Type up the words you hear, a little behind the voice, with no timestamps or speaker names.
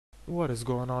What is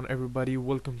going on, everybody?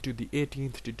 Welcome to the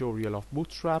 18th tutorial of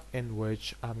Bootstrap, in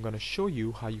which I'm going to show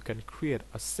you how you can create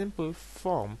a simple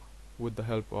form with the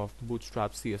help of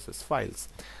Bootstrap CSS files.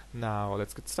 Now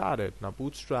let's get started. Now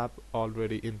Bootstrap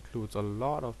already includes a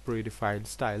lot of predefined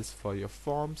styles for your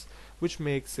forms, which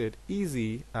makes it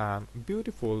easy and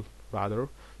beautiful rather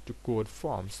to code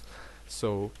forms.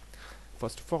 So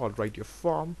first of all, write your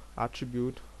form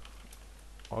attribute,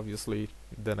 obviously,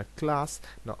 then a class.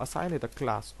 Now assign it a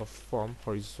class of form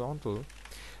horizontal.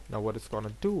 Now what it's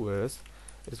gonna do is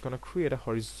it's gonna create a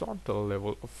horizontal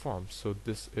level of form. So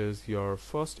this is your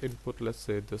first input. Let's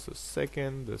say this is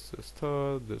second, this is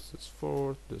third, this is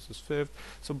fourth, this is fifth.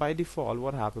 So by default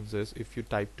what happens is if you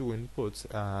type two inputs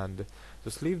and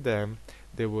just leave them,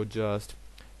 they will just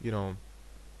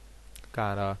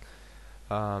kinda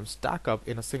stack up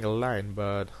in a single line,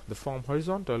 but the form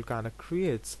horizontal kind of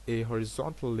creates a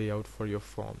horizontal layout for your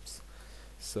forms.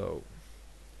 So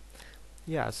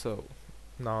yeah, so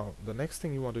now the next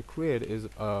thing you want to create is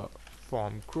a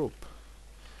form group.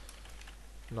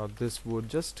 Now this would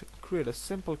just create a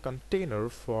simple container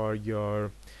for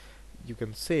your, you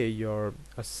can say,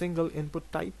 a single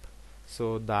input type,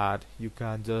 so that you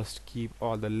can just keep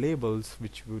all the labels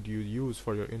which would you use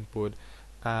for your input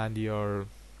and your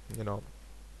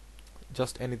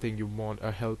just anything you want,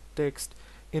 a help text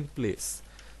in place.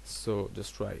 So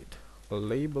just write a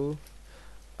label,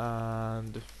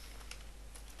 and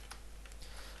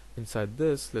inside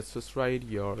this let's just write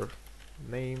your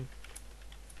name,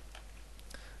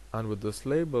 and with this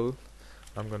label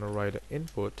I'm gonna write an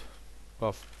input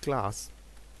of class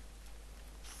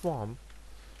form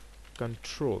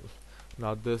control.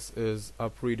 Now this is a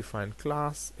predefined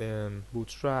class in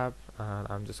Bootstrap, and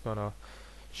I'm just gonna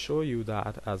show you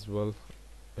that as well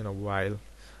in a while,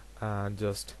 and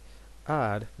just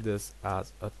add this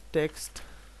as a text,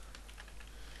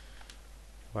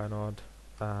 why not,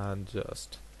 and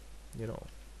just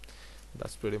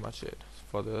that's pretty much it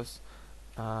for this.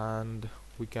 And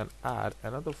we can add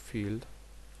another field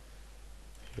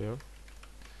here,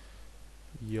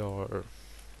 your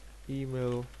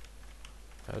email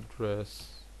address,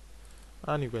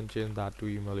 and you can change that to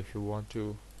email if you want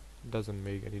to, doesn't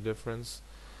make any difference.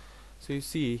 So you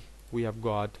see we have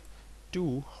got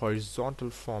two horizontal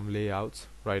form layouts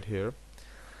right here,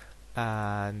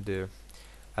 and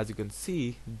as you can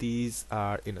see these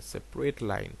are in a separate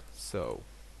line. So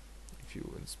if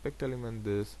you inspect element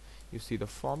this, you see the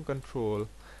form control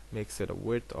makes it a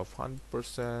width of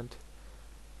 100%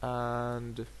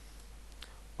 and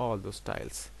all those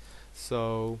styles.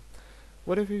 So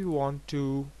what if you want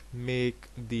to make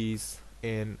these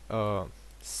in a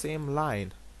same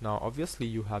line? Now obviously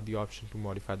you have the option to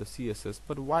modify the CSS,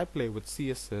 but why play with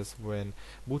CSS when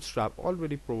Bootstrap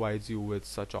already provides you with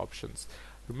such options?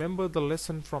 Remember the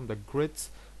lesson from the grids?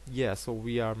 Yeah, so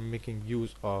we are making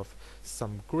use of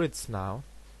some grids now.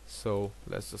 So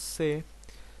let's just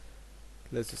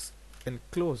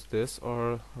enclose this,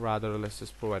 or rather let's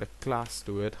just provide a class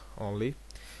to it only.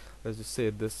 Let's just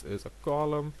say this is a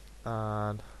column,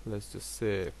 and let's just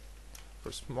say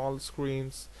for small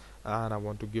screens, and I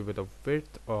want to give it a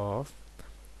width of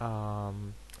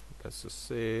let's just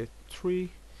say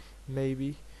 3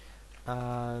 maybe,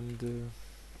 and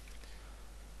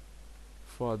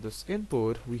for this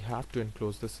input we have to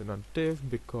enclose this in a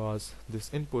div, because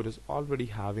this input is already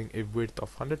having a width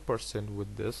of 100%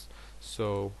 with this,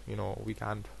 so we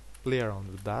can't play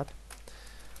around with that.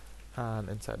 And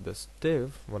inside this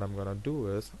div what I'm gonna do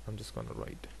is I'm just gonna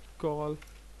write call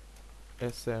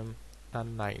sm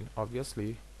and 9,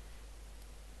 obviously,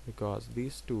 because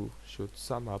these two should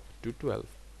sum up to 12.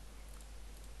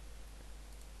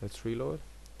 Let's reload,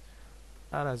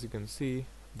 and as you can see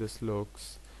this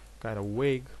looks kind of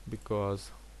vague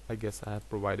because I guess I have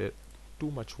provided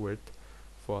too much width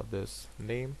for this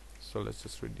name. So let's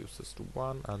just reduce this to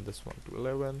 1 and this one to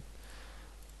 11,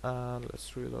 and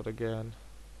let's reload again,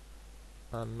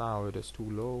 and now it is too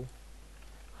low.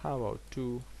 How about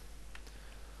 2?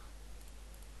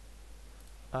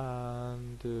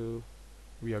 And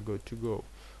we are good to go,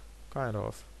 kind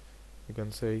of, you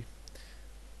can say.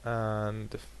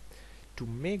 And to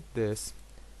make this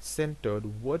centered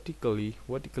vertically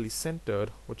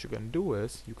centered, what you can do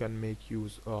is you can make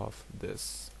use of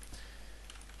this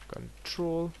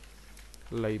control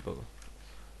label.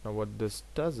 Now what this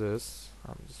does is,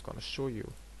 I'm just gonna show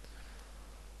you.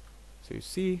 So you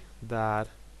see that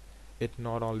it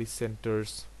not only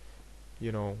centers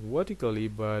vertically,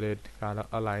 but it kind of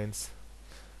aligns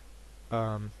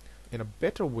in a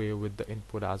better way with the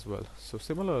input as well. So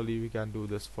similarly we can do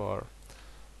this for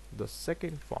the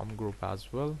second form group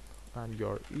as well, and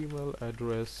your email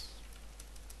address,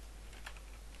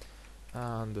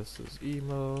 and this is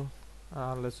email,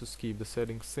 and let's just keep the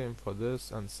settings same for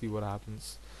this and see what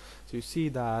happens. So you see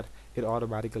that it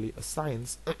automatically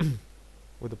assigns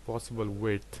with a possible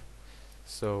width.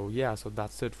 So yeah, so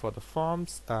that's it for the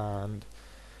forms, and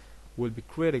we'll be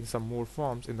creating some more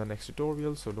forms in the next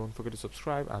tutorial, so don't forget to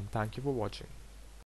subscribe, and thank you for watching.